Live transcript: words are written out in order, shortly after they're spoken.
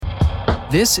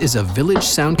This is a Village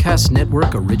Soundcast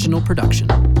Network original production.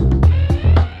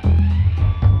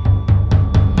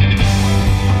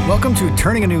 Welcome to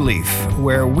Turning a New Leaf,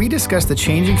 where we discuss the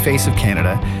changing face of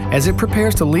Canada as it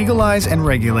prepares to legalize and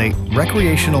regulate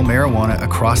recreational marijuana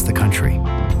across the country.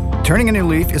 Turning a New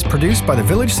Leaf is produced by the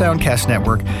Village Soundcast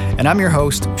Network, and I'm your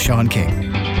host, Sean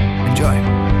King.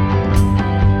 Enjoy.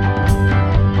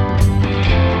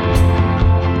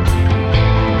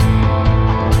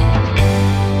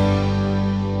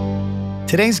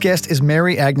 Today's guest is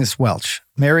Mary Agnes Welch.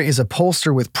 Mary is a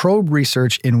pollster with Probe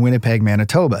Research in Winnipeg,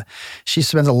 Manitoba. She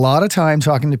spends a lot of time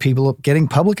talking to people, getting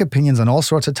public opinions on all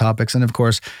sorts of topics. And of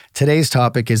course, today's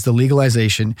topic is the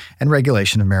legalization and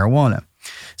regulation of marijuana.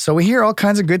 So we hear all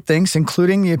kinds of good things,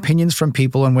 including the opinions from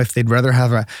people on if they'd rather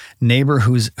have a neighbor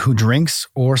who drinks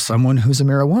or someone who's a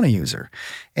marijuana user.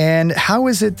 And how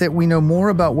is it that we know more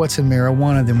about what's in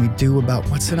marijuana than we do about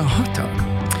what's in a hot dog?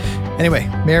 Anyway,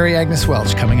 Mary Agnes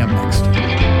Welch coming up next.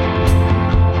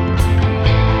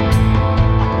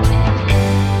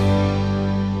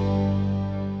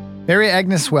 Mary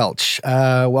Agnes Welch,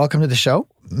 welcome to the show.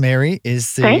 Mary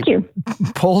is the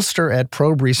pollster at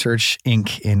Probe Research,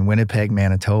 Inc. in Winnipeg,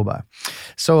 Manitoba.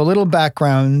 So a little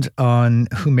background on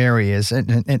who Mary is.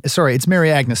 And sorry, it's Mary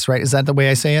Agnes, right? Is that the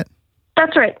way I say it?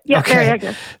 That's right. Yeah, okay. Mary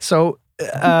Agnes. So,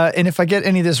 and if I get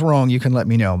any of this wrong, you can let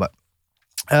me know. But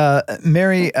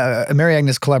Mary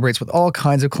Agnes collaborates with all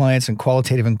kinds of clients in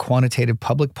qualitative and quantitative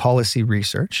public policy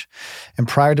research. And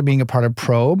prior to being a part of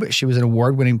Probe, she was an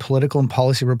award-winning political and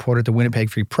policy reporter at the Winnipeg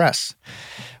Free Press,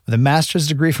 with a master's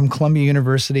degree from Columbia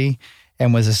University,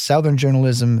 and was a Southern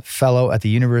Journalism Fellow at the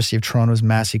University of Toronto's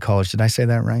Massey College. Did I say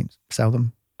that right?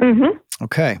 Southern? Mm-hmm.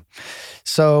 Okay.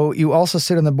 So you also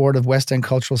sit on the board of West End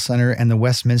Cultural Centre and the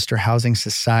Westminster Housing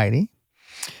Society.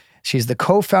 She's the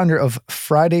co-founder of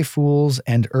Friday Fools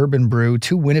and Urban Brew,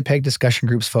 two Winnipeg discussion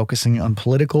groups focusing on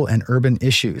political and urban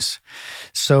issues.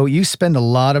 So you spend a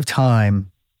lot of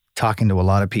time talking to a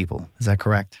lot of people. Is that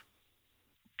correct?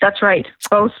 That's right.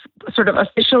 Both sort of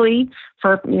officially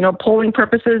for, polling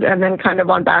purposes and then kind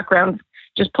of on background,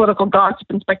 just political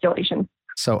gossip and speculation.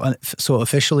 So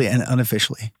officially and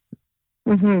unofficially.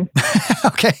 Mm-hmm.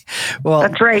 Okay. Well,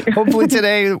 that's right. Hopefully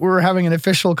today we're having an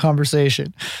official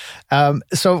conversation.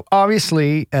 So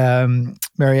obviously,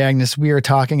 Mary Agnes, we are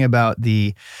talking about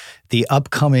the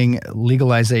upcoming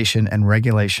legalization and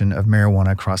regulation of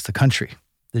marijuana across the country.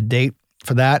 The date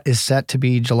for that is set to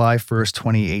be July 1st,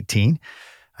 2018.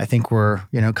 I think we're,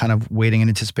 kind of waiting in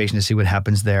anticipation to see what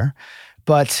happens there.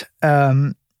 But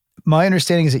my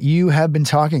understanding is that you have been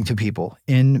talking to people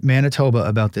in Manitoba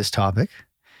about this topic.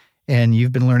 And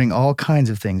you've been learning all kinds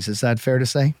of things. Is that fair to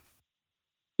say?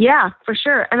 Yeah, for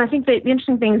sure. And I think the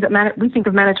interesting thing is that we think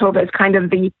of Manitoba as kind of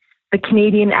the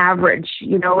Canadian average.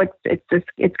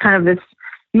 It's kind of this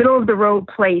middle of the road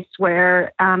place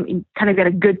where you kind of get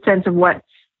a good sense of what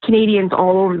Canadians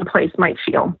all over the place might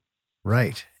feel.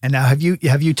 Right. And now, have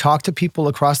you talked to people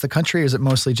across the country, or has it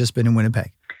mostly just been in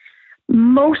Winnipeg?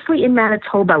 Mostly in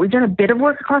Manitoba. We've done a bit of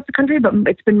work across the country, but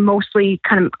it's been mostly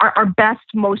kind of our best,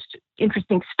 most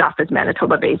interesting stuff is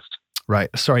Manitoba-based. Right.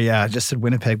 Sorry, yeah, I just said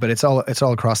Winnipeg, but it's all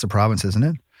across the province, isn't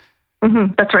it?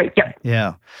 Mm-hmm. That's right. Yeah.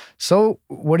 Yeah. So,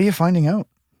 what are you finding out?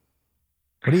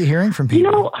 What are you hearing from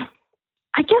people?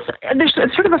 I guess there's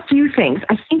sort of a few things.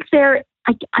 I think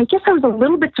I guess I was a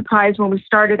little bit surprised when we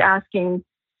started asking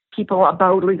people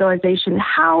about legalization,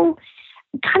 how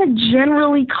kind of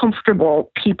generally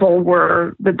comfortable people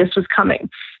were that this was coming.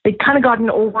 They'd kind of gotten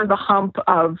over the hump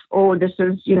of, this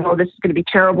is going to be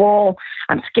terrible.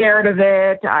 I'm scared of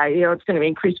it. It's going to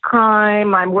increase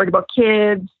crime. I'm worried about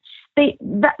kids. They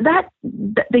were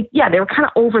kind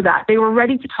of over that. They were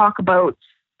ready to talk about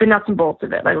the nuts and bolts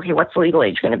of it. Like, okay, what's the legal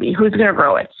age going to be? Who's going to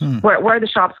grow it? Where are the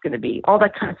shops going to be? All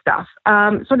that kind of stuff.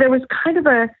 So there was kind of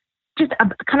a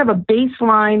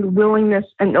baseline willingness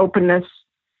and openness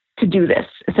to do this,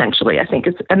 essentially, I think.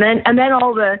 And then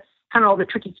all the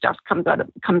tricky stuff comes out of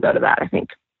that, I think.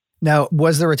 Now,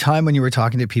 was there a time when you were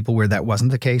talking to people where that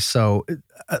wasn't the case? So,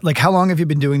 how long have you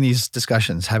been doing these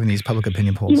discussions, having these public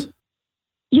opinion polls?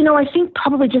 I think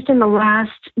probably just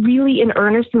really in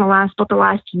earnest in the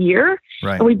last year.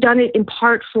 Right. And we've done it in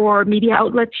part for media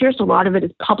outlets here, so a lot of it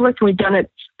is public, and we've done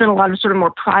a lot of sort of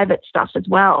more private stuff as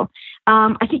well.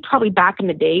 I think probably back in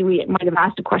the day, we might have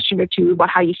asked a question or two about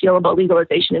how you feel about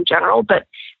legalization in general. But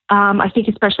I think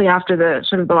especially after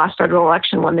the last federal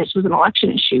election, when this was an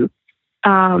election issue,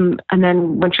 and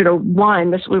then when Trudeau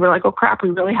won, we were like, oh crap, we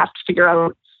really have to figure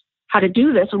out how to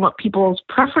do this and what people's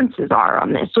preferences are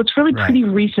on this. So it's really pretty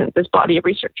recent, this body of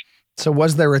research. So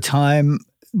was there a time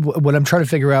what I'm trying to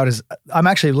figure out is I'm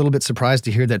actually a little bit surprised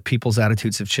to hear that people's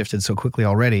attitudes have shifted so quickly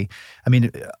already. I mean,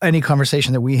 any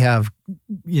conversation that we have,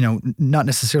 not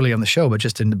necessarily on the show, but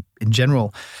just in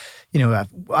general,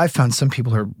 I've found some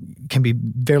people can be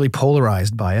fairly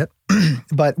polarized by it.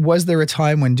 But was there a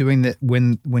time when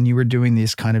when you were doing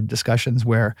these kind of discussions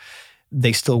where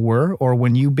they still were, or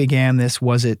when you began this,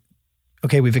 was it,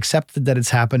 okay, we've accepted that it's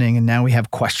happening and now we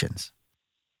have questions?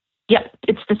 Yep,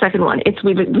 it's the second one.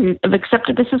 We've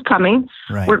accepted this is coming.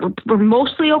 Right. We're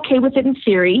mostly okay with it in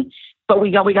theory, but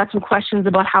we got some questions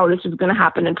about how this is going to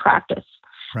happen in practice.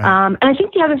 Right. And I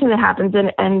think the other thing that happens,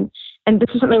 and this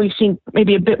is something we've seen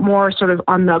maybe a bit more sort of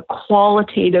on the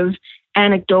qualitative,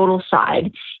 anecdotal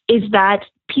side, is that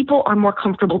people are more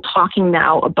comfortable talking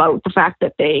now about the fact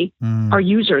that they are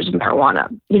users of marijuana.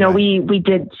 Right. We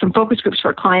did some focus groups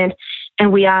for a client,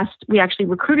 and we actually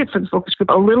recruited for the focus group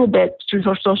a little bit through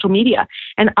social media.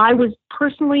 And I was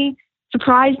personally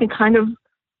surprised and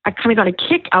I got a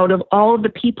kick out of all of the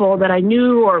people that I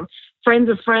knew, or friends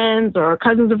of friends or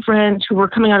cousins of friends, who were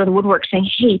coming out of the woodwork saying,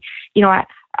 hey,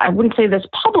 I wouldn't say this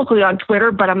publicly on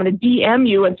Twitter, but I'm going to DM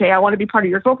you and say, I want to be part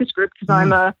of your focus group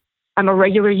because I'm a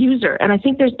regular user. And I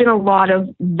think there's been a lot of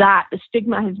that. The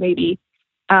stigma has maybe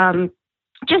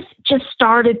just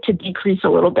started to decrease a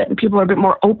little bit, and people are a bit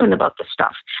more open about this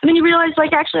stuff. And then you realize,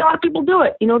 actually a lot of people do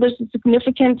it. There's a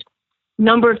significant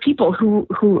number of people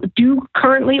who do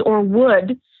currently or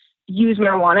would use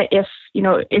marijuana if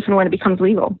and when it becomes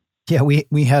legal. Yeah,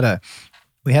 we had a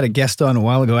guest on a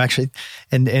while ago, actually,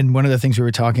 and one of the things we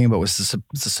were talking about was the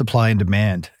supply and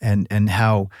demand, and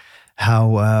how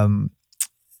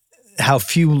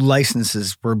few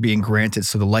licenses were being granted.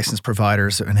 So the license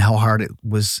providers, and how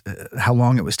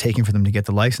long it was taking for them to get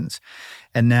the license.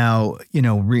 And now,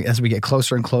 as we get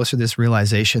closer and closer to this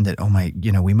realization that,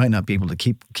 we might not be able to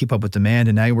keep up with demand.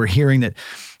 And now we're hearing that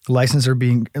licenses are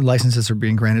being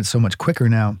granted so much quicker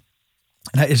now.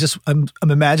 And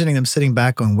I'm imagining them sitting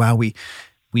back going, wow, we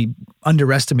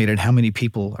underestimated how many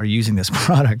people are using this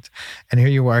product. And here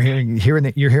you are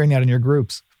you're hearing that in your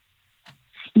groups.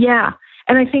 Yeah.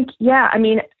 And I think,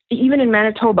 even in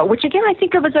Manitoba, which again, I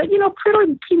think of as a,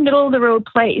 pretty middle of the road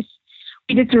place.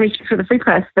 We did some research for the Free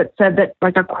Press that said that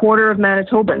a quarter of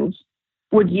Manitobans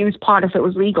would use pot if it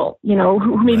was legal,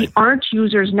 who maybe aren't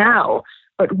users now,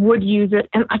 but would use it.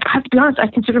 And I have to be honest, I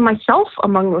consider myself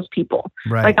among those people.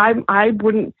 Right. I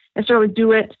wouldn't necessarily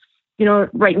do it,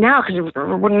 right now, because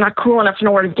we're not cool enough to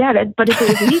know where to get it. But if it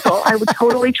was legal, I would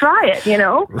totally try it,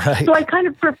 Right.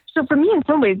 So for me, in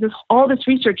some ways, all this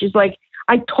research is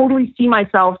I totally see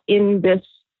myself in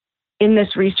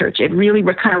this research. It really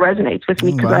kind of resonates with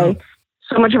me because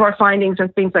so much of our findings are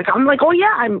things I'm like, oh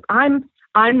yeah,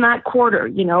 I'm that quarter,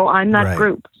 I'm that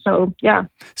group. So yeah.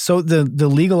 So the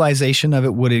legalization of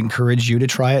it would encourage you to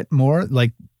try it more,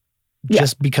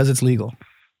 just because it's legal.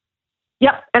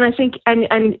 Yep. And I think,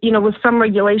 and with some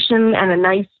regulation and a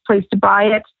nice place to buy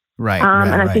it. Right.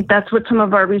 And I think that's what some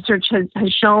of our research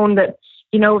has shown, that,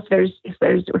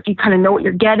 if you kind of know what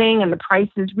you're getting and the price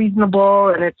is reasonable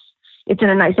and it's in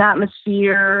a nice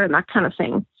atmosphere and that kind of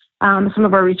thing. Some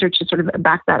of our research has sort of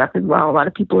backed that up as well. A lot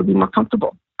of people would be more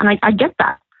comfortable. And I get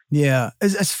that. Yeah.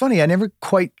 It's funny. I never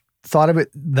quite thought of it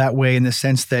that way, in the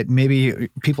sense that maybe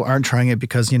people aren't trying it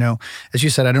because, as you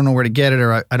said, I don't know where to get it,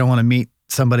 or I don't want to meet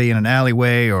somebody in an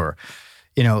alleyway, or,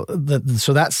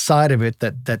 so that side of it,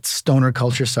 that stoner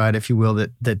culture side, if you will,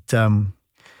 that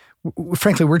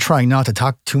frankly, we're trying not to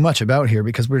talk too much about here,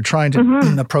 because we're trying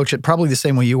to approach it probably the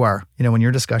same way you are, in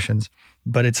your discussions.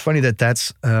 But it's funny that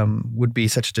that's would be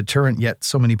such a deterrent, yet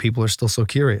so many people are still so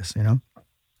curious,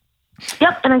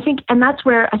 Yep. And that's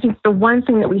where I think the one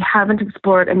thing that we haven't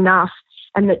explored enough,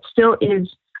 and that still is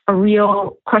a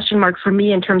real question mark for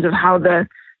me in terms of how the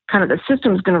kind of the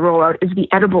system is going to roll out, is the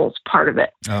edibles part of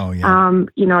it. Oh yeah. I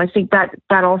think that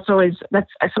also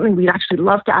that's something we'd actually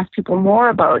love to ask people more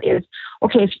about. Is,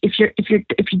 okay, if you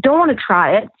don't want to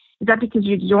try it, is that because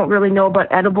you don't really know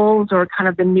about edibles or kind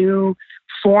of the new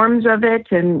forms of it?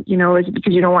 And, is it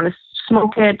because you don't want to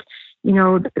smoke it?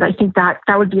 I think that's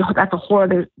a whole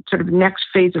other sort of next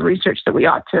phase of research that we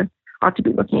ought to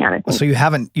be looking at. I think. So you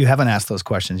haven't asked those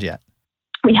questions yet?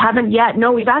 We haven't yet.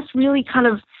 No, we've asked really kind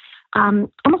of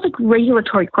almost like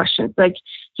regulatory questions, like,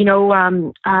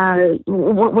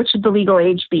 what should the legal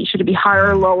age be? Should it be higher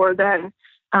or lower than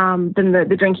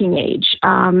the drinking age?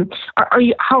 Are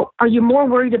you more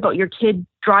worried about your kid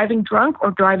driving drunk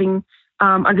or driving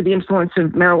under the influence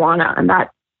of marijuana? And that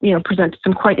presented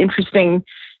some quite interesting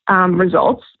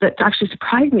results that actually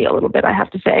surprised me a little bit, I have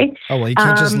to say. Oh, well, you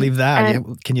can't just leave that.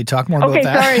 Can you talk more about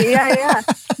that? Okay, sorry.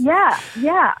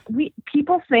 Yeah.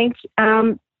 People think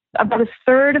about a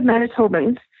third of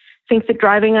Manitobans think that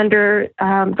driving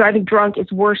drunk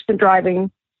is worse than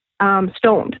driving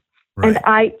stoned. Right.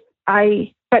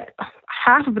 And but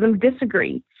half of them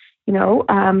disagree. Sort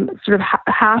of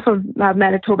half of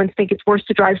Manitobans think it's worse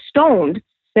to drive stoned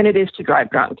than it is to drive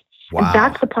drunk. Wow. And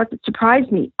that's the part that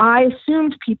surprised me. I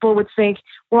assumed people would think,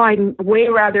 well, I'd way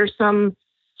rather some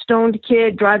stoned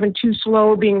kid driving too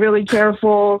slow, being really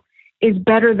careful, is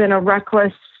better than a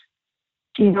reckless,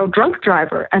 drunk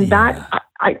driver. And that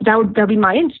would be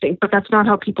my instinct, but that's not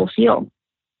how people feel.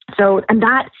 So, and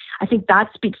that, I think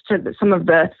that speaks to some of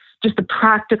the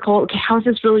practical, okay, how's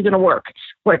this really going to work?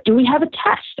 What, do we have a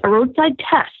roadside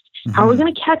test? Mm-hmm. How are we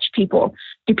going to catch people?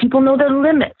 Do people know their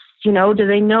limits? Do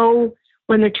they know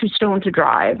when they're too stoned to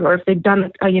drive, or if they've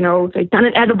done, if they've done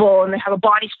an edible and they have a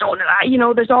body stone,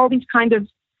 and there's all these kind of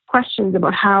questions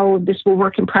about how this will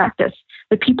work in practice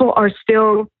that people are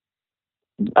still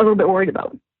a little bit worried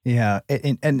about. Yeah,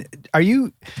 and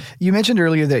you mentioned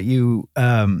earlier that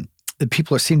that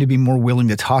people seem to be more willing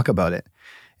to talk about it,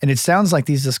 and it sounds like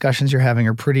these discussions you're having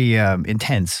are pretty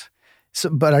intense. So,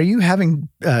 but are you having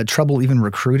trouble even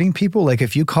recruiting people? Like,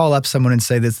 if you call up someone and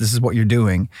say this is what you're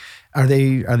doing, are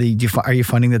you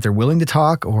finding that they're willing to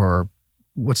talk, or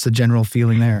what's the general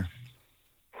feeling there?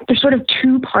 There's sort of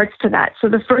two parts to that. So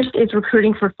the first is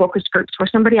recruiting for focus groups, where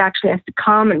somebody actually has to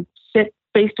come and sit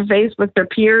face to face with their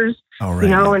peers,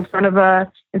 in front of a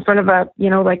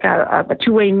like a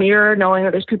two-way mirror, knowing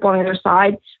that there's people on the other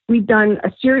side. We've done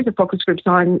a series of focus groups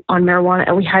on marijuana,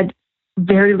 and we had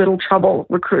very little trouble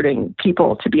recruiting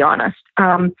people, to be honest.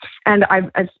 And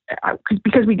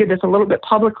because we did this a little bit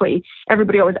publicly,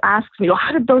 everybody always asks me, well,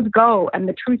 how did those go? And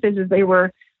the truth is they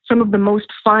were some of the most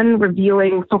fun,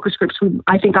 revealing focus groups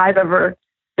I think I've ever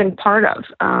been part of.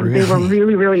 Really? They were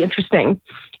really, really interesting.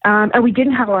 And we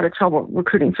didn't have a lot of trouble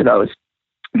recruiting for those.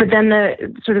 But then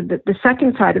the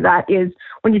second side of that is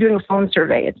when you're doing a phone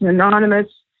survey. It's an anonymous,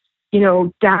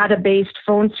 data-based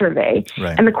phone survey.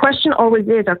 Right. And the question always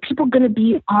is, are people going to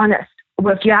be honest?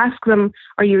 Well, if you ask them,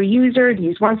 are you a user? Do you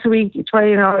use once a week? What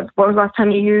was the last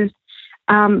time you used?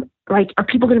 Are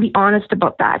people going to be honest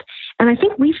about that? And I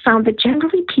think we've found that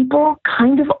generally people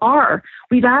kind of are.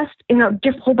 We've asked in a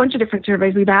whole bunch of different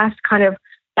surveys, we've asked kind of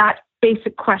that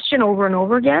basic question over and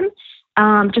over again,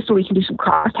 just so we can do some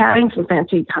cross-tabbing, some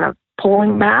fancy kind of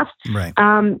polling math. Right.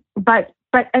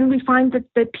 And we find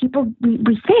that people,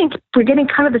 we think we're getting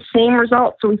kind of the same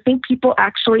results. So we think people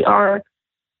actually are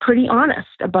pretty honest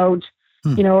about,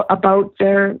 about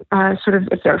their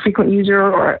if they're a frequent user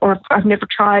or I've never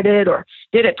tried it or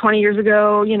did it 20 years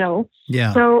ago,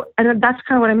 Yeah. So, and that's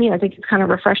kind of what I mean. I think it's kind of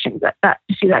refreshing that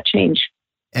to see that change.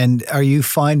 And are you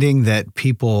finding that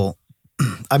people,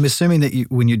 I'm assuming that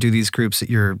when you do these groups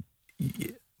that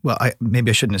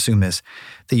maybe I shouldn't assume this,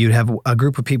 that you'd have a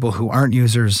group of people who aren't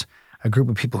users, a group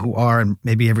of people who are, and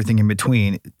maybe everything in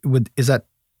between. Is that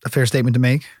a fair statement to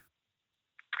make?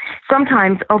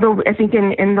 Sometimes, although I think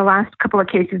in the last couple of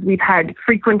cases, we've had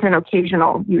frequent and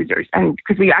occasional users. And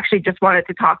because we actually just wanted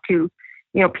to talk to,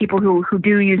 people who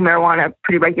do use marijuana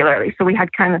pretty regularly. So we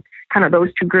had kind of those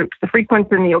two groups, the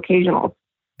frequents and the occasionals.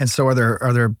 And so are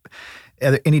there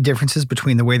any differences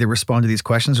between the way they respond to these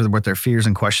questions or what their fears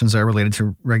and questions are related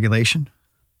to regulation?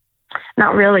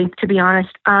 Not really, to be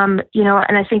honest. And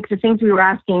I think the things we were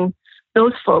asking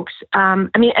those folks,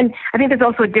 and I think there's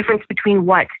also a difference between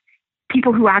what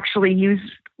people who actually use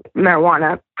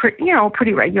marijuana,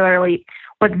 pretty regularly,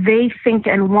 what they think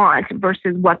and want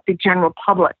versus what the general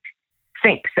public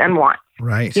thinks and wants.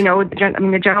 Right.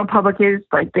 The general public is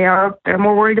like, they're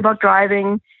more worried about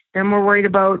driving. They're more worried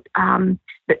about,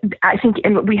 I think,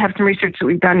 and we have some research that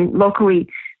we've done locally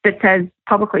that says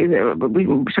publicly, we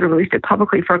sort of released it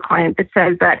publicly for a client that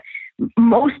says that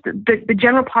the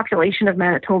general population of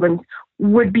Manitobans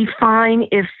would be fine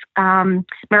if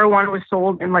marijuana was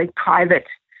sold in like private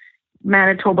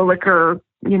Manitoba liquor,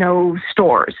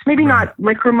 stores. Maybe not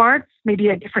liquor marts, maybe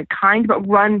a different kind, but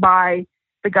run by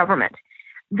the government.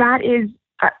 That is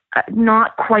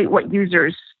not quite what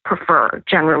users prefer.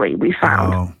 Generally, we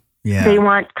found. Oh, yeah. They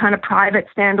want kind of private,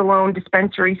 standalone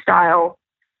dispensary style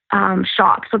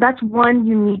shop. So that's one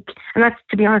unique, and that's,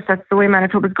 to be honest, that's the way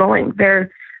Manitoba's going. They're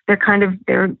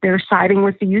siding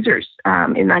with the users.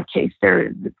 In that case,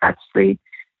 that's the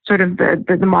sort of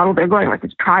the model they're going with.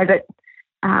 It's private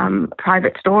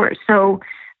stores. So,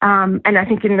 and I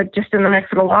think in the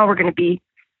next little while, we're going to be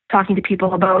talking to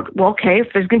people about, well, okay, if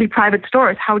there's going to be private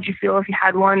stores, how would you feel if you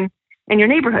had one in your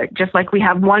neighborhood? Just like we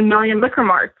have 1 million liquor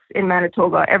marts in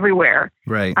Manitoba everywhere.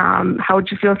 Right. How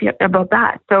would you feel about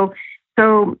that? So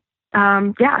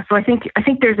I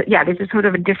think there's a sort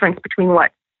of a difference between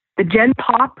what the Gen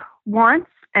Pop wants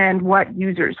and what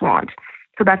users want.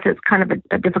 So that's kind of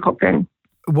a difficult thing.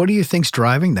 What do you think's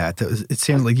driving that? It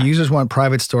seems like users want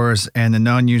private stores, and the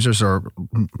non-users or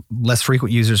less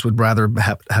frequent users would rather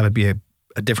have it be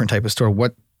a different type of store.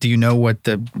 What do you know what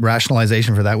the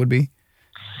rationalization for that would be?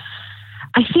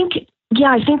 I think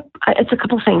it's a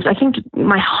couple of things. I think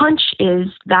my hunch is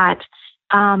that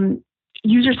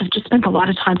users have just spent a lot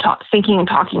of time thinking and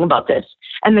talking about this,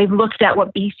 and they've looked at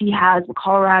what BC has, what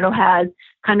Colorado has,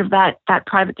 kind of that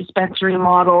private dispensary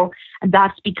model, and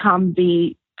that's become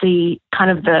the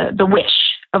kind of the wish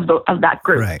of that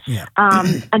group. Right. Yeah.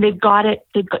 And they've got it.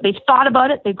 They've thought about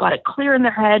it. They've got it clear in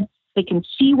their head. They can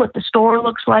see what the store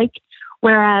looks like.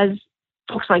 Whereas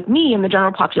folks like me and the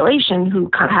general population who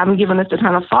kind of haven't given this a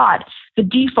ton of thought, the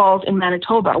default in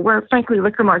Manitoba, where frankly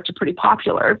liquor marts are pretty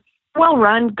popular, well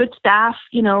run, good staff,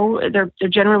 they're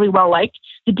generally well liked.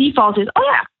 The default is, oh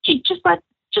yeah, gee, just like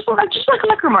a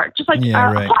liquor mart, just like a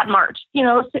pot mart.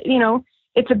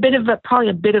 It's probably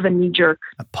a bit of a knee-jerk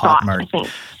thought, mart. I think.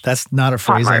 That's not a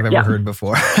phrase I've ever heard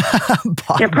before.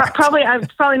 Probably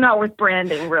not worth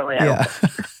branding, really. Yeah.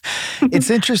 It's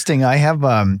interesting. I have,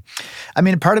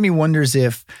 part of me wonders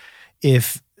if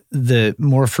the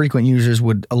more frequent users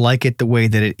would like it the way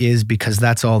that it is because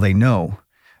that's all they know,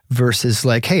 versus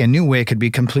like, hey, a new way could be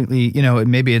completely,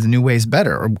 maybe the new way is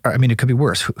better, or it could be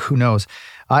worse. Who knows?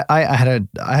 I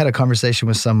had a conversation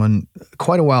with someone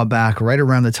quite a while back, right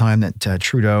around the time that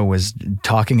Trudeau was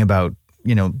talking about,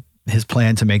 his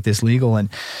plan to make this legal, and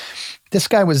this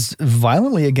guy was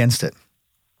violently against it.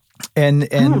 And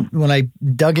when I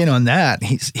dug in on that,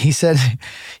 he said,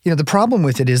 the problem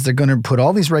with it is they're going to put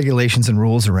all these regulations and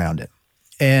rules around it.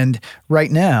 And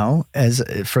right now, as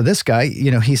for this guy,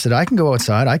 he said, I can go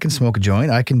outside, I can smoke a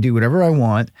joint, I can do whatever I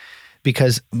want.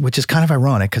 Which is kind of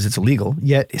ironic because it's illegal,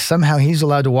 yet somehow he's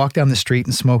allowed to walk down the street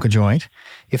and smoke a joint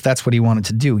if that's what he wanted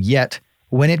to do. Yet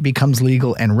when it becomes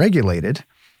legal and regulated,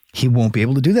 he won't be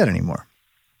able to do that anymore.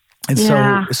 And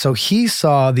so he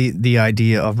saw the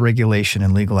idea of regulation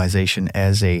and legalization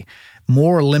as a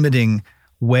more limiting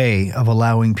way of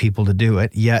allowing people to do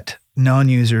it, yet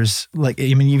non-users,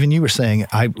 even you were saying,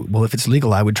 if it's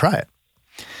legal, I would try it.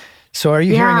 So are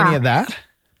you hearing any of that?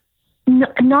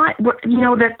 Not,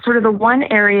 that's sort of the one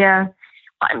area,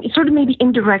 sort of maybe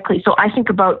indirectly. So I think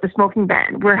about the smoking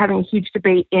ban. We're having a huge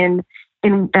debate in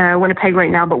Winnipeg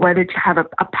right now about whether to have a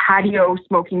patio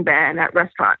smoking ban at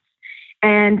restaurants.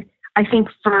 And I think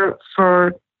for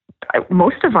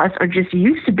most of us are just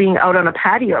used to being out on a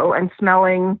patio and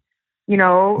smelling,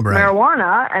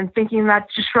 marijuana and thinking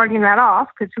that's just shrugging that off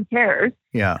because who cares?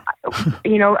 Yeah.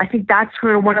 I think that's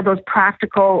sort of one of those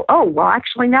practical,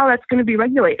 actually now that's going to be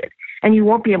regulated. And you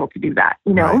won't be able to do that,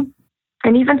 Right.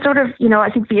 And even sort of, I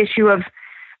think the issue of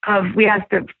we asked,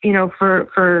 for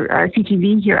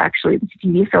CTV here, actually, the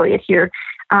CTV affiliate here,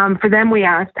 for them, we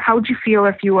asked, how would you feel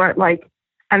if you were at like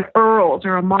an Earl's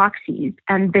or a Moxie's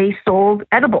and they sold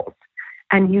edibles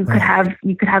and you could have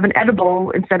an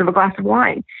edible instead of a glass of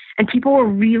wine? And people were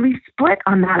really split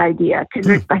on that idea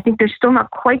because I think there's still not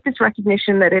quite this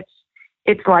recognition that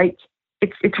it's like,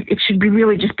 it should be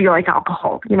really just be like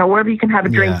alcohol. Wherever you can have a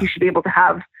drink, you should be able to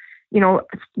have,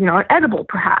 an edible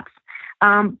perhaps.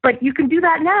 But you can do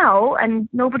that now, and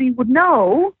nobody would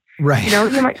know. Right.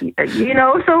 You might, So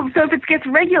if it gets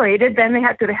regulated, then they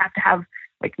have to have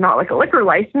not like a liquor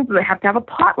license, but they have to have a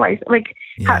pot license.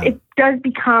 It does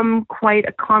become quite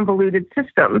a convoluted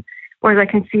system. Whereas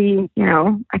I can see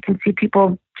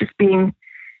people just being.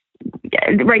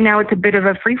 Right now, it's a bit of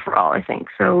a free-for-all, I think.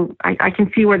 So I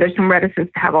can see where there's some reticence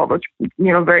to have all those,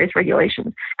 various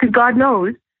regulations. Because God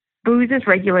knows, booze is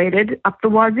regulated up the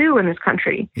wazoo in this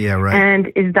country. Yeah, right.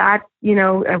 And is that,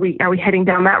 are we heading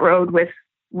down that road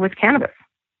with cannabis?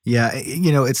 Yeah,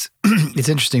 it's it's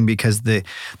interesting because the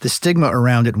stigma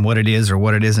around it and what it is or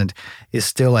what it isn't is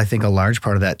still, I think, a large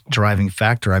part of that driving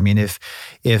factor. I mean, if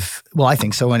I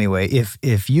think so anyway.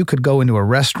 If you could go into a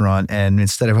restaurant and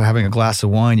instead of having a glass of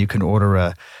wine, you can order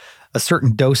a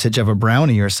certain dosage of a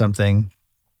brownie or something,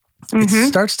 it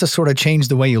starts to sort of change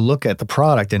the way you look at the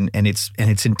product and its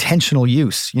intentional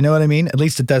use. You know what I mean? At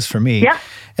least it does for me. Yeah.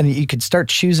 And you could start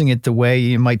choosing it the way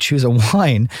you might choose a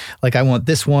wine. Like, I want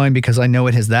this wine because I know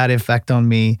it has that effect on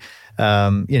me.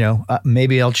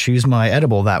 Maybe I'll choose my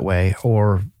edible that way,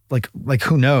 or like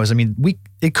who knows? I mean,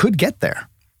 it could get there.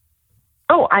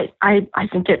 Oh, I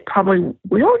think it probably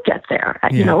will get there.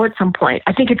 At some point.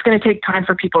 I think it's going to take time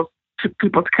for people to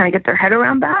kind of get their head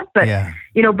around that.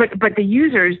 But, but the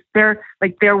users, they're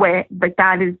like their way, like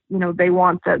that is, they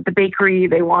want the bakery,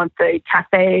 they want the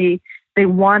cafe, they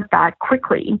want that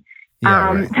quickly.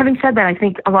 Having said that, I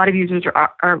think a lot of users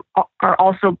are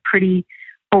also pretty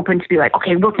open to be like,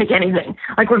 okay, we'll take anything.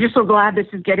 Like, we're just so glad this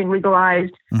is getting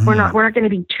legalized. Mm-hmm. We're not going to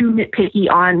be too nitpicky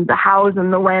on the hows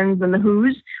and the whens and the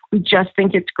whos. We just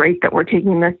think it's great that we're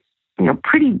taking this,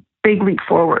 pretty big leap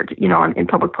forward, in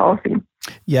public policy.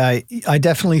 Yeah, I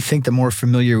definitely think the more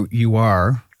familiar you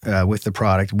are with the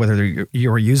product, whether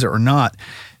you're a user or not,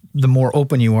 the more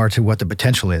open you are to what the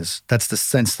potential is. That's the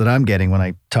sense that I'm getting when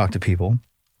I talk to people,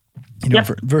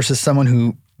 versus someone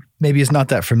who maybe is not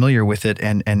that familiar with it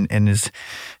and is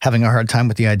having a hard time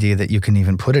with the idea that you can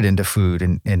even put it into food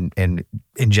and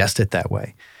ingest it that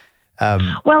way.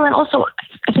 Well, and also,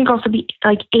 I think also the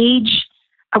age.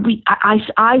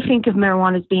 I think of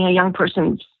marijuana as being a young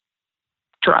person's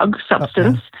drug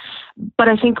substance, but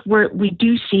I think we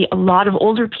do see a lot of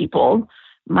older people,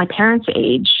 my parents'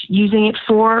 age, using it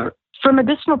for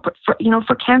medicinal,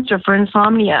 for cancer, for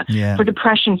insomnia, for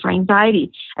depression, for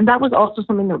anxiety, and that was also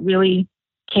something that really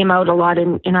came out a lot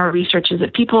in our research, is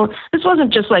that people, this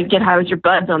wasn't just like get high with your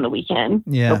buds on the weekend,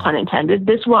 no pun intended.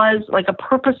 This was like a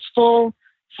purposeful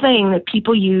thing that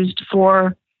people used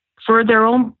for their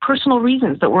own personal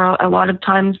reasons that were a lot of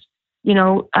times,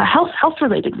 health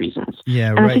related reasons.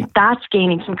 Yeah, and I think that's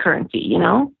gaining some currency,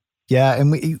 Yeah,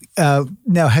 and we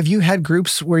now, have you had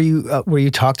groups where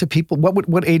you talk to people?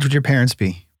 What age would your parents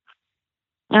be?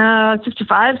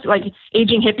 65, like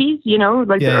aging hippies,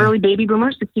 the early baby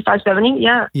boomers, 65, 70.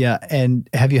 Yeah. Yeah. And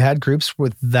have you had groups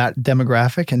with that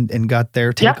demographic and got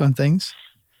their take on things?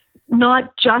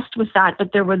 Not just with that,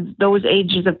 but there were those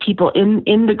ages of people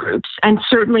in the groups, and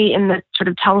certainly in the sort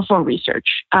of telephone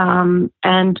research. And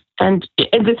I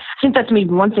think that's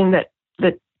maybe one thing that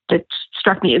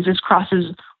struck me, is this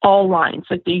crosses all lines.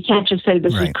 Like, you can't just say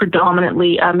this is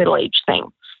predominantly a middle-aged thing.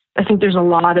 I think there's a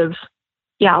lot of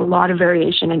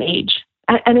variation in age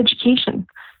and education.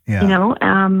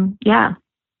 Yeah.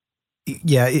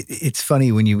 It's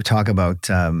funny when you talk about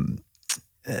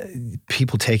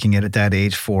people taking it at that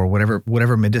age for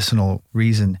whatever medicinal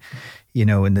reason,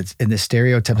 in the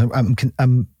stereotype.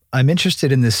 I'm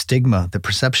interested in the stigma, the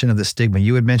perception of the stigma.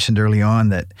 You had mentioned early on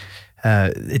that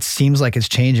it seems like it's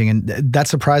changing, and that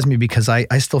surprised me, because I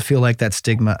still feel like that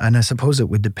stigma, and I suppose it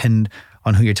would depend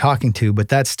on who you're talking to, but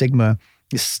that stigma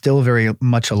is still very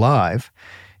much alive.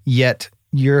 Yet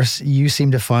you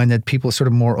seem to find that people are sort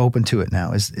of more open to it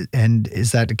now. Is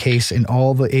that the case in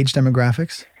all the age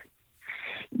demographics?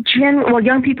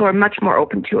 Young people are much more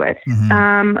open to it.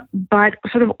 Mm-hmm. But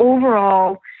sort of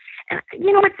overall,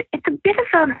 it's a bit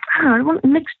of a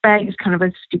mixed bag is kind of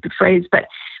a stupid phrase, but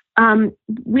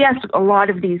we asked a lot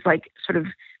of these like sort of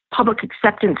public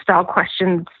acceptance style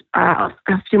questions a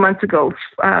few months ago.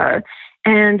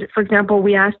 And for example,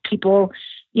 we asked people,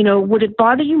 would it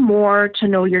bother you more to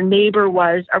know your neighbor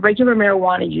was a regular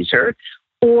marijuana user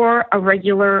or a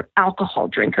regular alcohol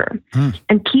drinker?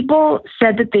 And people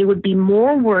said that they would be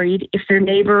more worried if their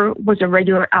neighbor was a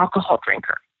regular alcohol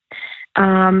drinker.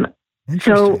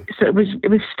 So it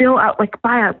was still out like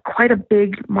by quite a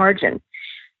big margin.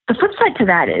 The flip side to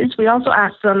that is we also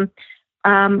asked them,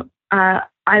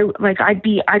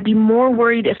 I'd be more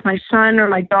worried if my son or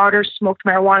my daughter smoked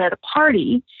marijuana at a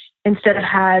party instead of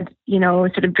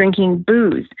drinking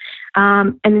booze.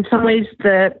 And in some ways,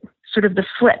 the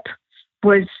flip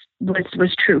was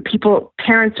true.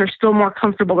 Parents are still more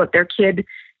comfortable that their kid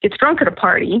gets drunk at a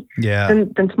party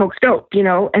than smokes dope,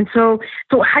 And so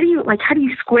how do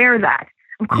you square that?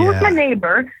 I'm cool with my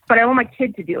neighbor, but I want my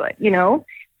kid to do it,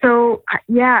 So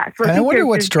So I wonder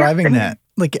what's driving that.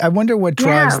 Like, I wonder what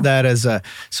drives that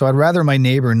so I'd rather my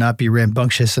neighbor not be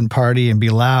rambunctious and party and be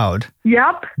loud.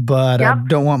 Yep. But I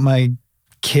don't want my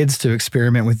kids to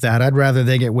experiment with that. I'd rather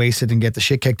they get wasted and get the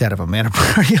shit kicked out of them at a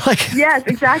party. Yes,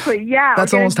 exactly. Yeah.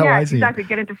 That's almost how I see it. Exactly.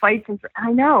 Get into fights.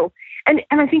 I know. And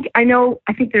I think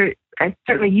there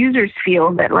certainly users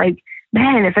feel that, like,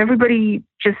 man, if everybody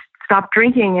just stopped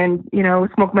drinking and,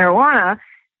 smoke marijuana,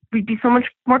 we'd be so much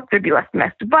more, there'd be less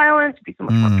domestic violence, it'd be so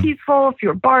much more peaceful,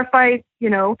 fewer bar fights,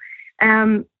 but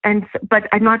I'm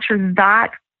not sure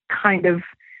that kind of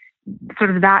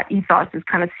that ethos is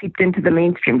kind of seeped into the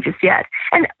mainstream just yet.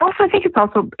 And also, I think it's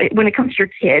also, when it comes to your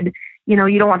kid, you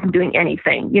don't want them doing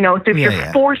anything, so if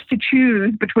you're forced to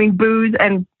choose between booze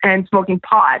and smoking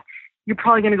pot, you're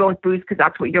probably going to go with booze because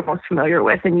that's what you're most familiar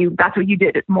with, and that's what you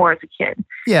did more as a kid.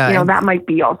 Yeah, that might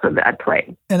be also at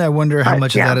play. And I wonder how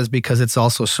much of that is because it's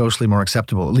also socially more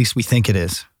acceptable. At least we think it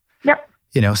is. Yep.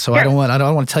 So I don't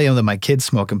want to tell you that my kid's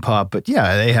smoking pot, but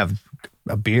they have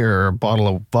a beer or a bottle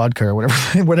of vodka or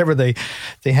whatever they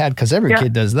had, because every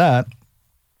kid does that.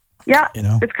 Yeah.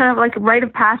 It's kind of like a rite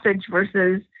of passage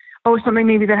versus something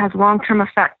maybe that has long-term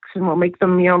effects and will make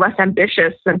them less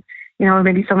ambitious, and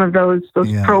maybe some of those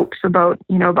tropes about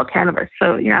cannabis.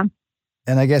 So, yeah.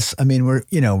 And I guess, I mean,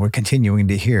 we're continuing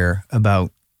to hear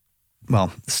about,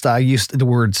 well, I used the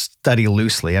word study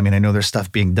loosely. I mean, I know there's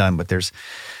stuff being done, but there's,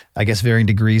 I guess, varying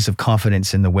degrees of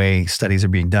confidence in the way studies are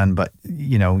being done. But,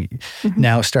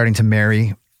 now starting to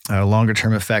marry longer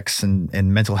term effects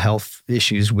and mental health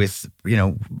issues with,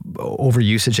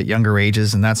 overusage at younger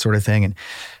ages and that sort of thing. And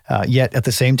yet at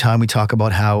the same time, we talk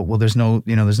about how, well, there's no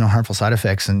harmful side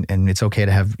effects and it's okay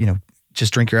to have,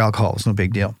 just drink your alcohol. It's no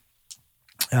big deal.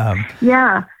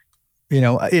 Yeah.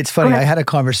 It's funny. I had a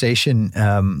conversation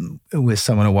with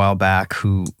someone a while back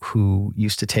who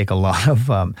used to take a lot of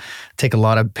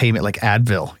pain, like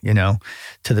Advil,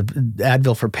 to the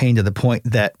Advil for pain, to the point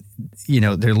that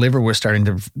their liver was starting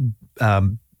to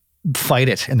fight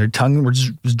it, and their tongue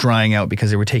was drying out because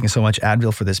they were taking so much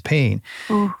Advil for this pain.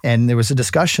 And there was a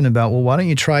discussion about, well, why don't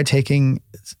you try taking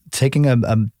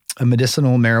a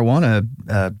medicinal marijuana,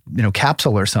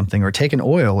 capsule or something, or take an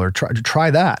oil, or try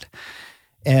that.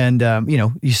 And,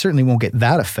 you certainly won't get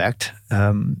that effect.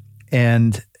 And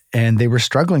they were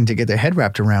struggling to get their head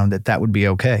wrapped around that would be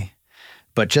okay.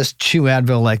 But just chew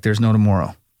Advil like there's no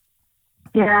tomorrow.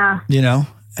 Yeah.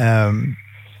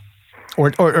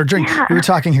 Or drink. Yeah. We were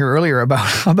talking here earlier about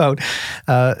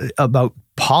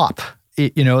pop,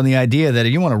 and the idea that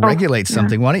if you want to regulate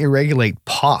something, why don't you regulate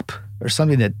pop or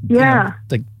something that,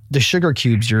 like the sugar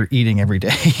cubes you're eating every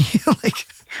day.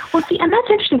 Well, see, and that's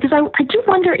interesting because I do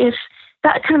wonder if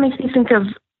that kind of makes me think of,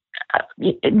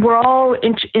 we're all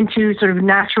into sort of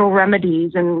natural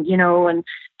remedies and, and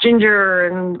ginger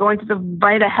and going to the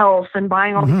Vita Health and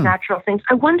buying all these natural things.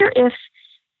 I wonder if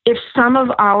some of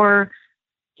our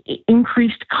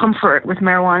increased comfort with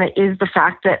marijuana is the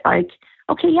fact that, like,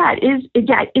 okay, it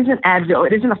isn't Advil.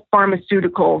 It isn't a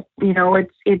pharmaceutical,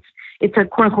 it's a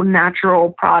quote unquote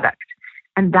natural product.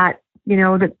 And that,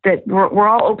 that we're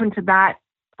all open to that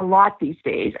a lot these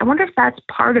days. I wonder if that's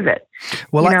part of it.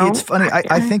 Well, it's funny.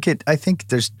 I think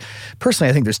there's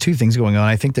two things going on.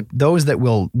 I think that those that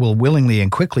will willingly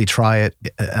and quickly try it,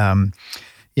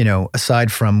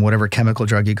 aside from whatever chemical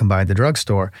drug you can buy at the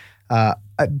drugstore,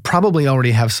 probably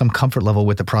already have some comfort level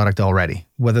with the product already,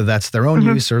 whether that's their own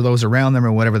use or those around them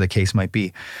or whatever the case might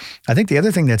be. I think the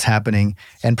other thing that's happening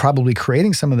and probably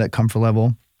creating some of that comfort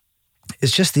level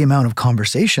is just the amount of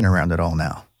conversation around it all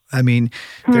now. I mean,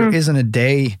 there isn't a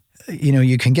day,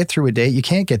 you can get through a day. You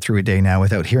can't get through a day now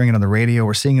without hearing it on the radio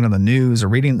or seeing it on the news or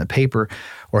reading it in the paper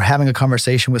or having a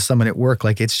conversation with someone at work.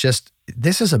 Like, it's just,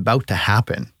 this is about to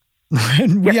happen.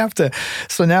 And we have to,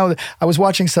 so now I was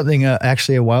watching something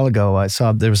actually a while ago. I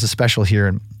saw there was a special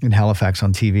here in Halifax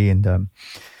on TV, and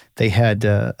they had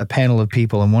a panel of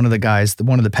people, and one of the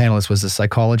panelists was a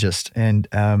psychologist, and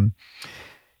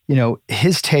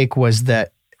his take was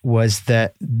that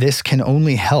this can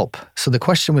only help. So the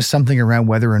question was something around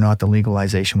whether or not the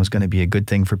legalization was going to be a good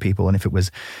thing for people, and if it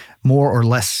was more or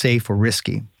less safe or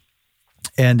risky.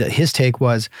 And his take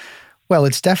was, well,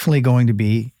 it's definitely going to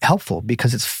be helpful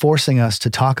because it's forcing us to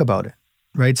talk about it,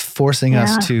 right? It's forcing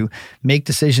us to make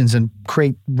decisions and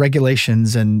create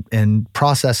regulations and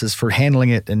processes for handling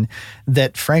it, and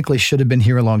that frankly should have been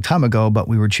here a long time ago, but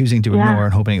we were choosing to ignore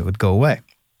and hoping it would go away.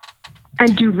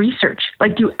 And do research,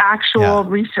 like do actual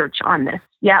research on this.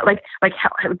 Yeah, like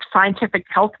scientific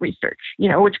health research,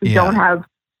 which we don't have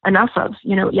enough of,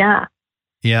 Yeah,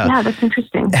 that's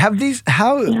interesting.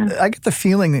 I get the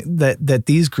feeling that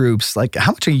these groups, like,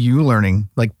 how much are you learning,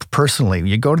 like, personally?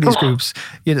 You go to these groups,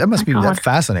 that must be that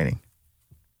fascinating.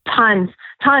 Tons.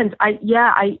 Tons. I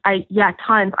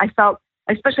felt,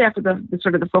 especially after the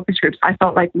sort of the focus groups, I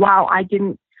felt like, wow,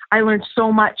 I learned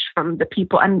so much from the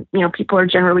people, and, people are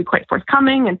generally quite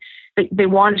forthcoming, and they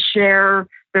want to share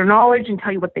their knowledge and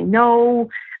tell you what they know.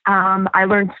 I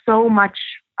learned so much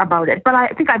about it, but I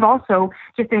think I've also,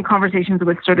 just in conversations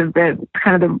with sort of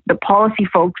the policy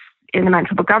folks in the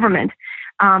Manitoba government,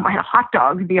 I had a hot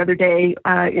dog the other day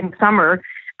in summer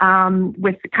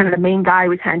with kind of the main guy who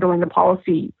was handling the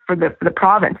policy for the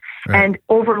province, and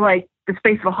over like the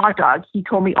space of a hot dog, he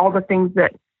told me all the things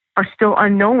that are still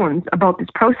unknowns about this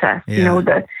process.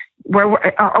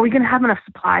 Are we going to have enough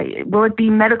supply? Will it be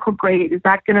medical grade? Is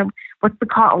that going to, what's the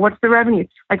cost? What's the revenue?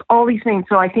 Like all these things.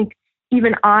 So I think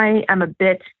even I am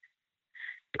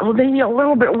maybe a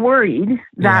little bit worried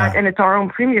that, and it's our own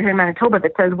premier here in Manitoba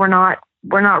that says we're not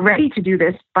ready to do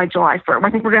this by July 1st.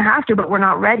 I think we're going to have to, but we're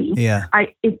not ready. Yeah.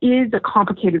 It is a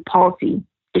complicated policy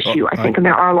issue, I think, and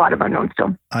there are a lot of unknowns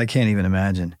still. I can't even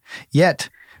imagine. Yet,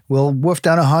 we'll wolf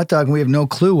down a hot dog and we have no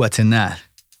clue what's in that.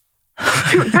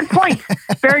 Good point.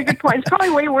 Very good point. It's probably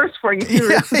way worse for you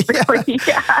too.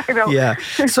 I know.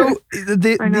 So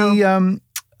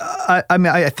I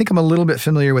mean, I think I'm a little bit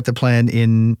familiar with the plan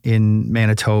in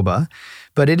Manitoba,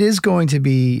 but it is going to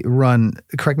be run,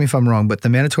 correct me if I'm wrong, but the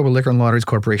Manitoba Liquor and Lotteries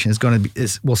Corporation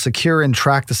will secure and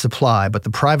track the supply, but the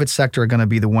private sector are going to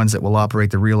be the ones that will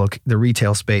operate the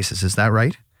retail spaces. Is that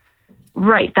right?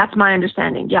 Right. That's my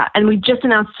understanding. Yeah. And we just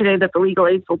announced today that the legal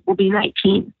age will be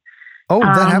 19. Oh,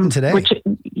 that happened today?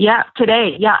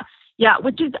 Today. Yeah. Yeah.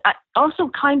 Which is also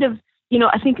kind of,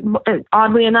 I think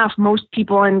oddly enough, most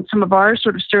people in some of our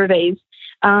sort of surveys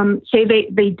say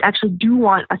they actually do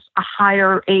want a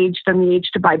higher age than the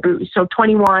age to buy booze. So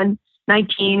 21,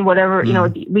 19, whatever,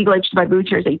 the legal age to buy booze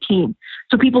here is 18.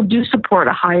 So people do support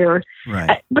a higher,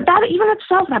 right. But that even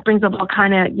itself, that brings up all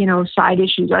kind of, side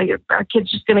issues. Like, are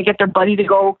kids just going to get their buddy to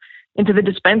go into the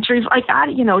dispensary like that,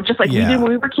 just like we did when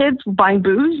we were kids, buying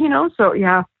booze, so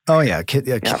yeah. Oh yeah.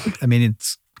 I mean,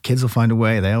 kids will find a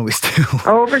way. They always do.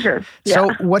 Oh, for sure. Yeah.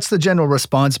 So what's the general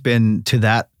response been to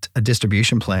that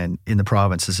distribution plan in the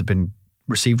province? Has it been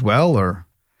received well, or?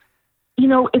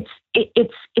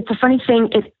 It's a funny thing.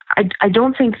 I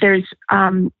don't think there's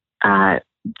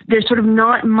sort of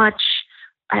not much,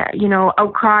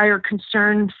 outcry or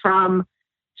concern from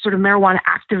sort of marijuana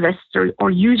activists or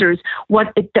users.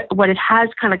 What it has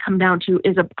kind of come down to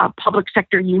is a public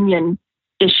sector union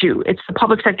issue. It's the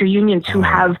public sector unions who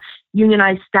have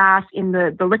unionized staff in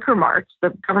the liquor marts, the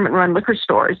government-run liquor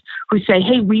stores, who say,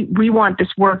 hey, we want this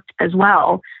worked as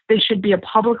well. This should be a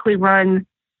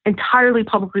entirely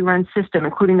publicly run system,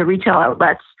 including the retail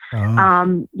outlets.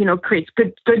 Creates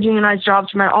good unionized jobs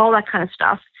from it, all that kind of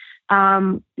stuff.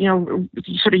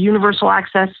 Sort of universal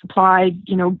access, supply,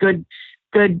 good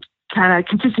kind of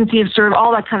consistency of serve,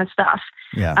 all that kind of stuff.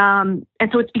 Yeah. And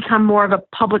so it's become more of a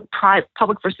public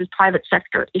versus private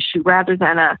sector issue rather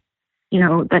than and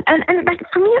like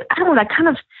for me, I don't know, that kind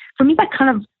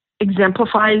of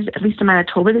exemplifies, at least in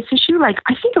Manitoba, this issue. Like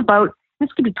I think about,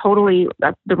 this could be totally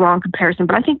the wrong comparison,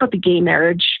 but I think about the gay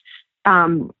marriage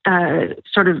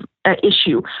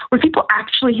issue where people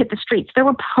actually hit the streets. There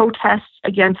were protests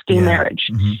against gay marriage.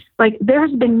 Mm-hmm. Like there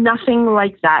has been nothing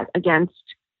like that against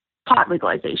pot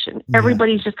legalization. Yeah.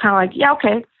 Everybody's just kind of like, yeah,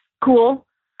 okay, cool,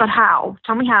 but how?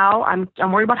 Tell me how. I'm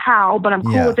worried about how, but I'm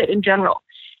cool with it in general.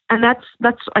 And that's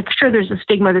like, sure, there's a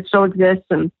stigma that still exists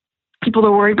and people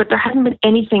are worried, but there hasn't been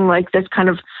anything like this kind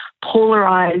of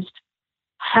polarized,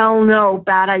 hell no,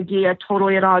 bad idea,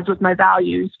 totally at odds with my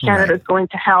values, Canada's going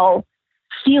to hell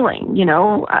feeling,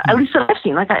 at least that I've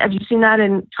seen. Like, have you seen that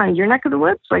in kind of your neck of the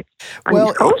woods, like on the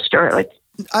East Coast, or like?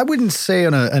 I wouldn't say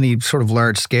on any sort of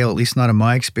large scale, at least not in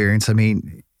my experience. I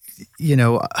mean,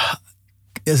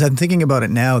 as I'm thinking about it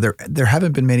now, there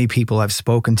haven't been many people I've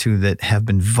spoken to that have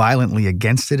been violently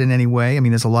against it in any way. I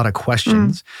mean, there's a lot of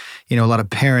questions, a lot of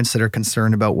parents that are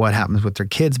concerned about what happens with their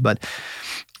kids. But,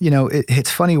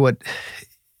 it's funny what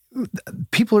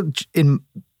people in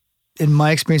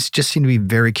my experience just seem to be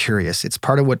very curious. It's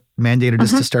part of what mandated us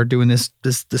to start doing this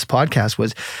podcast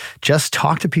was just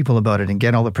talk to people about it and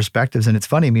get all the perspectives. And it's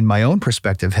funny. I mean, my own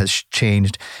perspective has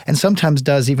changed and sometimes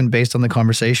does even based on the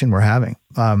conversation we're having.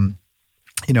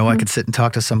 I could sit and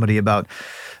talk to somebody about,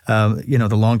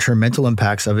 the long-term mental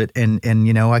impacts of it. And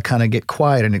I kind of get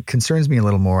quiet and it concerns me a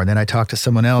little more. And then I talk to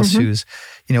someone else who's,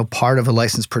 part of a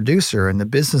licensed producer and the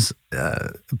business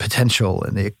potential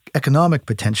and the economic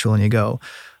potential. And you go,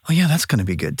 oh yeah, that's going to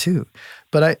be good too.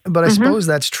 But I suppose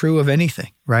that's true of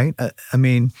anything, right? I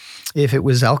mean, if it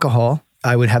was alcohol,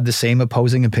 I would have the same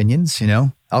opposing opinions,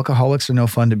 Alcoholics are no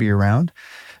fun to be around.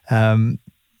 And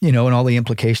all the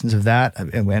implications of that.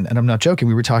 And I'm not joking.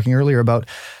 We were talking earlier about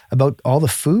all the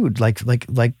food, like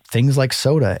things like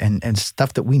soda and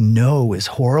stuff that we know is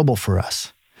horrible for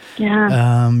us.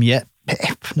 Yeah. Yet,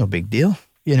 no big deal,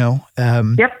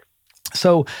 Yep.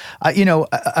 So,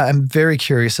 I'm very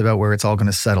curious about where it's all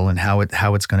going to settle and how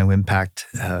it's going to impact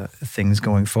things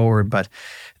going forward. But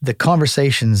the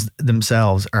conversations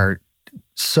themselves are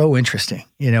so interesting,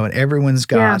 and everyone's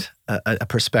got a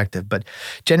perspective. But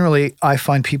generally, I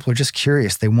find people are just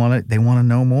curious. They want to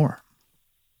know more.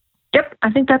 Yep,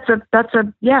 I think that's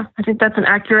an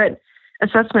accurate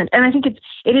assessment. And I think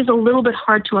it is a little bit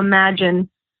hard to imagine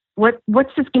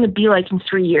what's this going to be like in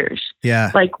 3 years? Yeah.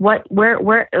 Like where,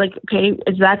 okay,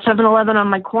 is that 7-Eleven on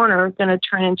my corner going to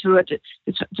turn into a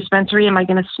dispensary? Am I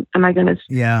going to,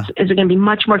 yeah. Is it going to be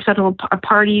much more acceptable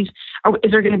parties? Or is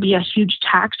there going to be a huge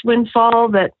tax windfall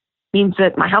that means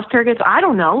that my healthcare gets, I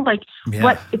don't know,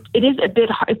 what it is a bit,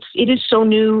 it is so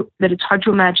new that it's hard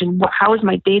to imagine how is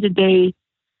my day-to-day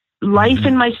life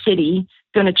in my city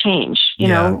going to change,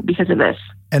 because of this.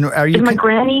 And are you, my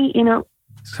granny,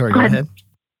 sorry, go ahead.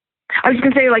 I was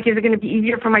going to say, is it going to be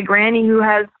easier for my granny who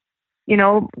has,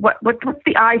 what's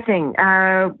the eye thing?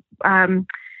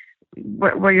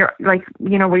 where you're like,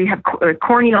 where you have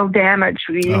corneal damage,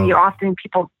 and you often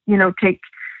people, take,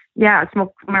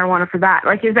 smoke marijuana for that.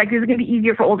 Like, is it going to be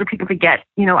easier for older people to get,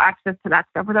 access to that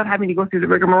stuff without having to go through the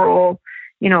rigmarole,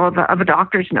 of a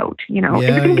doctor's note? Is it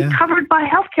going to be covered by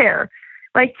healthcare?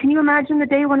 Like, can you imagine the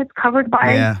day when it's covered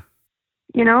by,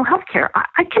 healthcare?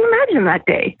 I can imagine that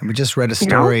day. And we just read a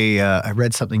story. I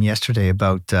read something yesterday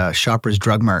about Shoppers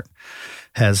Drug Mart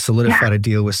has solidified a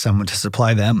deal with someone to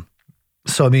supply them.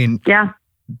 So, I mean,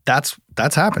 that's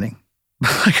happening.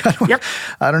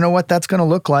 I don't know what that's going to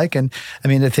look like. And I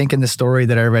mean, I think in the story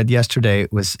that I read yesterday,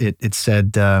 it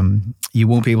said you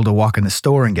won't be able to walk in the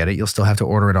store and get it. You'll still have to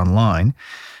order it online,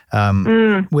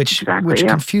 which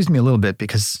confused me a little bit,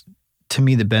 because to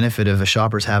me, the benefit of a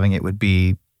Shoppers having it would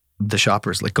be the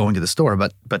shoppers like going to the store.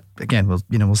 But again,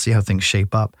 we'll see how things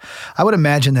shape up. I would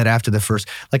imagine that after the first,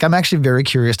 I'm actually very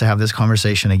curious to have this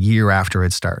conversation a year after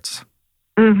it starts.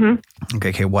 Mm-hmm.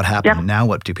 Okay, what happened? Yep. Now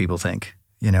what do people think?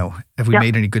 Have we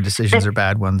made any good decisions or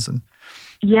bad ones? And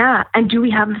and do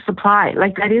we have the supply?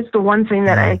 Like, that is the one thing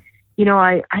that I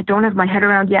don't have my head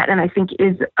around yet, and I think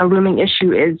is a looming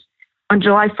issue is on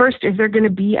July 1st, is there going to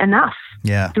be enough?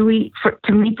 Yeah. To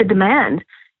meet the demand,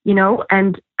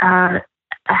 and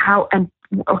how and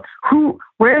who,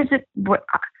 where is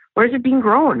it being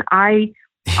grown? Is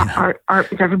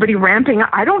everybody ramping up?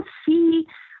 I don't see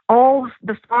all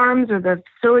the farms or the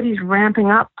facilities ramping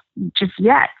up just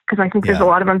yet, because I think there's a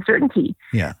lot of uncertainty.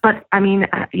 Yeah. But I mean,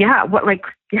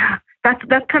 that's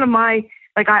kind of my,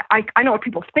 I know what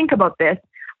people think about this.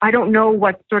 I don't know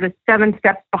what sort of 7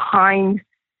 steps behind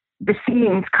the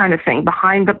scenes kind of thing,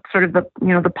 behind the sort of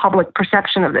the public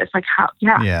perception of this. Like, how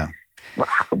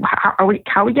are we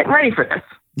getting ready for this?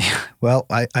 Yeah. Well,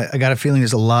 I got a feeling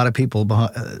there's a lot of people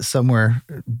somewhere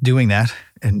doing that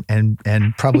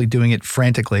and probably doing it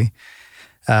frantically.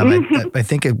 I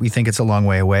think we think it's a long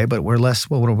way away, but we're less.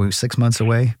 Well, what are we? 6 months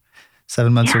away,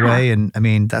 7 months away, and I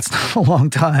mean that's not a long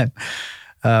time.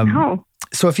 No.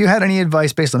 So, if you had any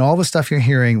advice based on all the stuff you're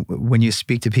hearing when you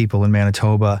speak to people in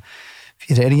Manitoba, if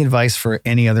you had any advice for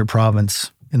any other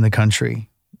province in the country,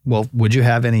 well, would you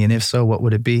have any? And if so, what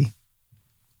would it be?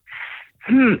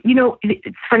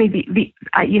 It's funny.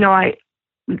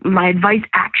 My advice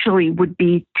actually would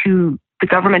be to the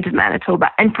government of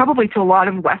Manitoba, and probably to a lot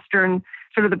of Western,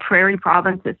 sort of the prairie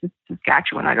provinces,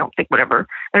 Saskatchewan. I don't think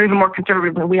they're even more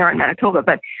conservative than we are in Manitoba.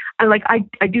 But I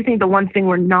do think the one thing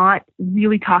we're not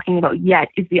really talking about yet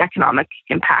is the economic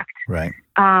impact. Right.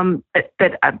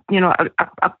 That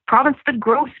a province that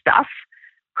grows stuff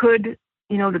could,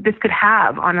 that this could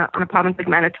have on a province like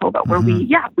Manitoba, where we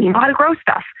know how to grow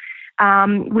stuff.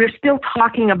 We're still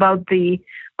talking about where's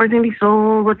it going to be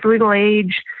sold, what's the legal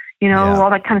age, all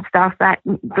that kind of stuff, that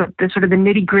the sort of the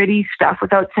nitty gritty stuff,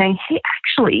 without saying, hey,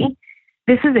 actually,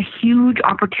 this is a huge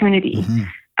opportunity. Mm-hmm.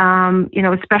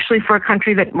 Especially for a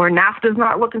country where NAFTA is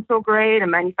not looking so great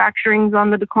and manufacturing's on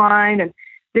the decline. And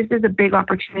this is a big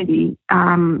opportunity.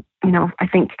 I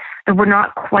think that we're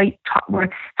not quite,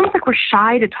 it's almost like we're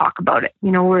shy to talk about it.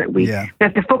 We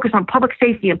have to focus on public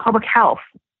safety and public health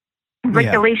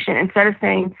regulation instead of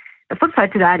saying, the flip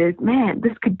side to that is, man,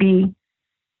 this could be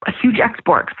a huge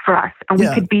export for us, and we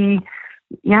could be,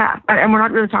 and we're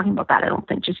not really talking about that, I don't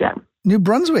think, just yet. New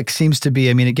Brunswick seems to be,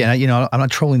 I mean, again, I'm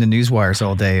not trolling the news wires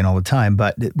all day and all the time,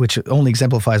 but which only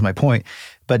exemplifies my point.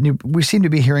 But we seem to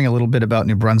be hearing a little bit about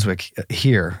New Brunswick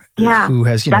here, who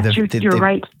has, you're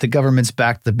right. The government's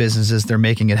backed the businesses, they're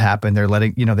making it happen, they're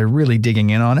letting, they're really digging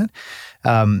in on it.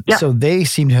 So they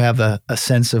seem to have a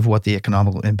sense of what the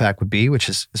economical impact would be, which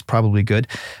is probably good.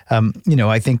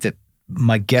 I think that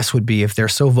my guess would be if they're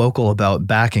so vocal about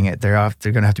backing it, they're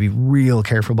going to have to be real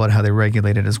careful about how they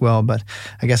regulate it as well. But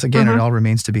I guess, again, it all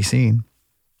remains to be seen.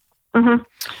 Mm-hmm.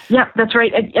 Yeah, that's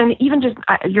right. And even just,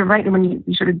 you're right, when you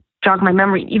sort of jog my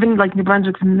memory, even like New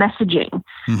Brunswick's messaging,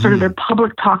 sort of their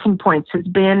public talking points has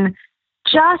been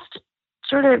just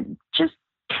tilted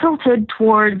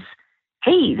towards,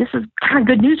 hey, this is kind of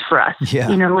good news for us,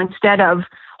 instead of,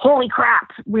 holy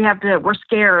crap, we're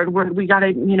scared, we got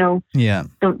to, we're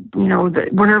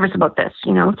nervous about this,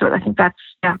 so I think that's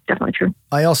definitely true.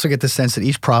 I also get the sense that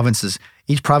each province is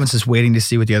waiting to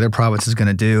see what the other province is going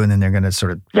to do, and then they're going to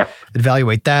sort of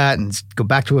evaluate that and go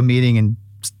back to a meeting and,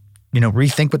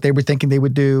 rethink what they were thinking they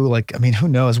would do. Like, I mean, who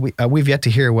knows? We've yet to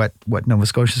hear what Nova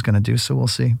Scotia is going to do, so we'll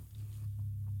see.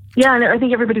 Yeah, and I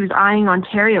think everybody was eyeing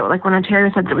Ontario. Like when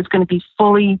Ontario said that it was going to be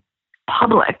fully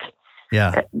public.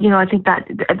 Yeah. I think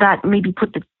that maybe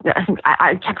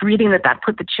I kept reading that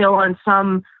put the chill on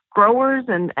some growers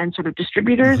and sort of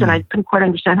distributors, and I couldn't quite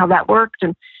understand how that worked.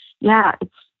 And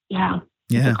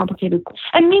It's a complicated.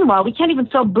 And meanwhile, we can't even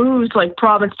sell booze like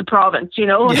province to province, you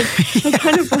know? It's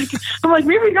kind of like, I'm like,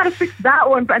 maybe we got to fix that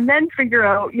one and then figure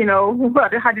out, you know,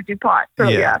 how to do pot. So,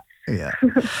 yeah.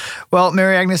 Well,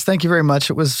 Mary Agnes, thank you very much.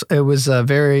 It was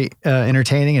very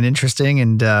entertaining and interesting.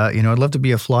 And, you know, I'd love to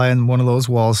be a fly on one of those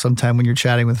walls sometime when you're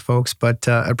chatting with folks. But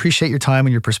I appreciate your time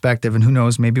and your perspective. And who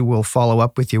knows, maybe we'll follow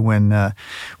up with you when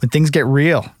things get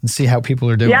real and see how people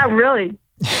are doing. Yeah, really.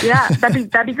 Yeah,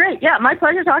 that'd be great. Yeah, my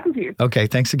pleasure talking to you. Okay,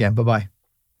 thanks again. Bye-bye.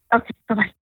 Okay,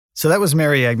 bye-bye. So that was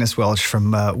Mary Agnes Welch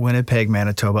from Winnipeg,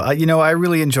 Manitoba. You know, I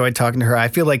really enjoyed talking to her. I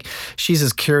feel like she's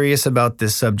as curious about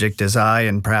this subject as I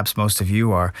and perhaps most of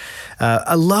you are.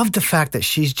 I love the fact that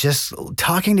she's just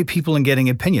talking to people and getting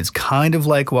opinions, kind of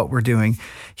like what we're doing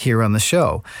here on the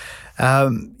show.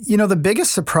 You know, the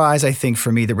biggest surprise, I think,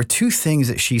 for me, there were two things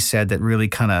that she said that really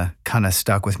kind of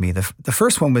stuck with me. The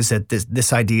first one was that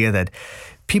this idea that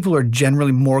people are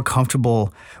generally more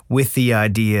comfortable with the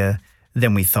idea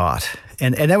than we thought.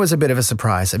 And that was a bit of a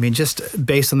surprise. I mean, just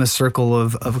based on the circle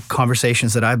of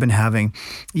conversations that I've been having,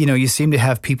 you know, you seem to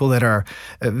have people that are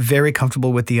very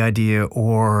comfortable with the idea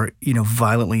or, you know,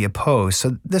 violently opposed.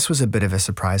 So this was a bit of a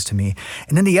surprise to me.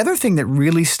 And then the other thing that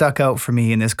really stuck out for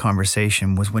me in this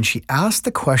conversation was when she asked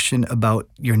the question about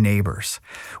your neighbors.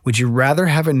 Would you rather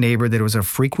have a neighbor that was a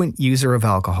frequent user of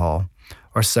alcohol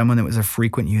or someone that was a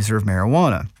frequent user of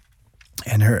marijuana?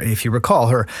 And if you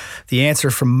recall, the answer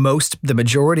from the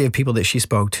majority of people that she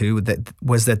spoke to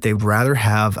was that they would rather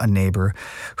have a neighbor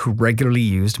who regularly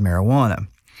used marijuana.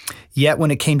 Yet when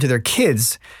it came to their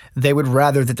kids, they would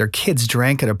rather that their kids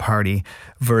drank at a party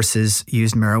versus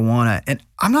used marijuana. And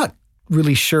I'm not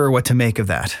really sure what to make of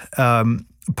that.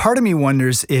 Part of me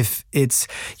wonders if it's,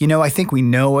 you know, I think we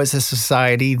know as a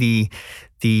society the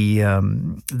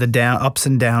ups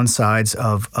and downsides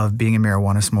of being a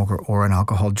marijuana smoker or an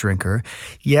alcohol drinker.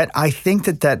 Yet I think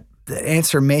that the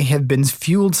answer may have been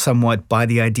fueled somewhat by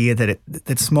the idea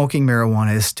that smoking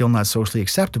marijuana is still not socially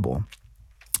acceptable.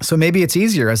 So maybe it's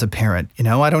easier as a parent, you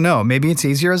know, I don't know. Maybe it's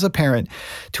easier as a parent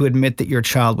to admit that your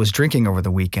child was drinking over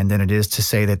the weekend than it is to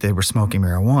say that they were smoking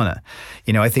marijuana.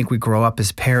 You know, I think we grow up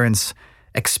as parents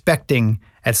expecting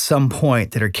at some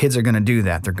point that our kids are going to do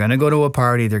that. They're going to go to a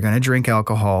party, they're going to drink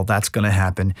alcohol, that's going to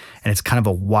happen. And it's kind of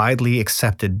a widely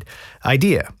accepted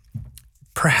idea.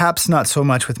 Perhaps not so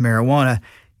much with marijuana,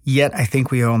 yet I think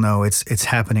we all know it's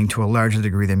happening to a larger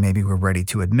degree than maybe we're ready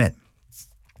to admit.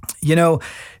 You know,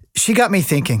 she got me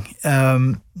thinking,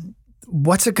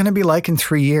 what's it going to be like in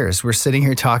 3 years? We're sitting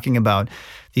here talking about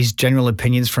these general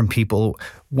opinions from people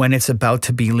when it's about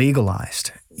to be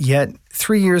legalized. Yet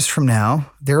 3 years from now,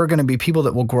 there are going to be people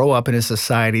that will grow up in a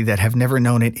society that have never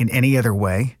known it in any other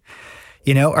way.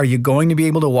 You know, are you going to be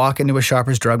able to walk into a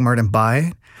Shoppers Drug Mart and buy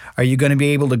it? Are you going to be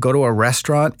able to go to a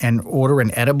restaurant and order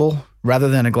an edible rather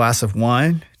than a glass of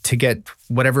wine to get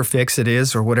whatever fix it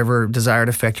is or whatever desired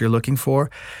effect you're looking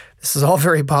for? This is all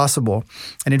very possible.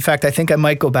 And in fact, I think I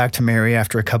might go back to Mary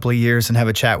after a couple of years and have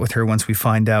a chat with her once we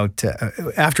find out,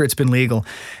 after it's been legal,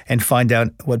 and find out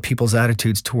what people's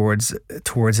attitudes towards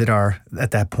it are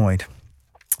at that point.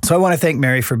 So I want to thank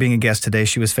Mary for being a guest today.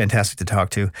 She was fantastic to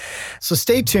talk to. So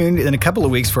stay tuned in a couple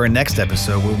of weeks for our next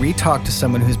episode where we talk to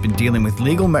someone who's been dealing with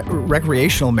legal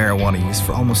recreational marijuana use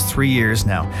for almost 3 years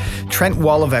now. Trent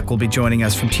Woloveck will be joining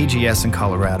us from TGS in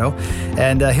Colorado,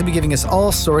 and he'll be giving us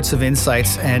all sorts of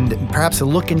insights and perhaps a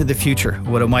look into the future,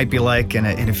 what it might be like in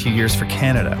a few years for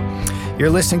Canada. You're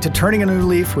listening to Turning a New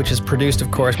Leaf, which is produced, of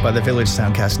course, by the Village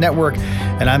Soundcast Network,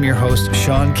 and I'm your host,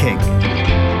 Sean King.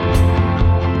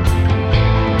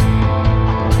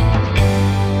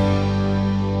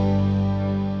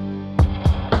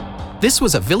 This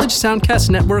was a Village Soundcast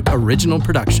Network original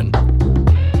production.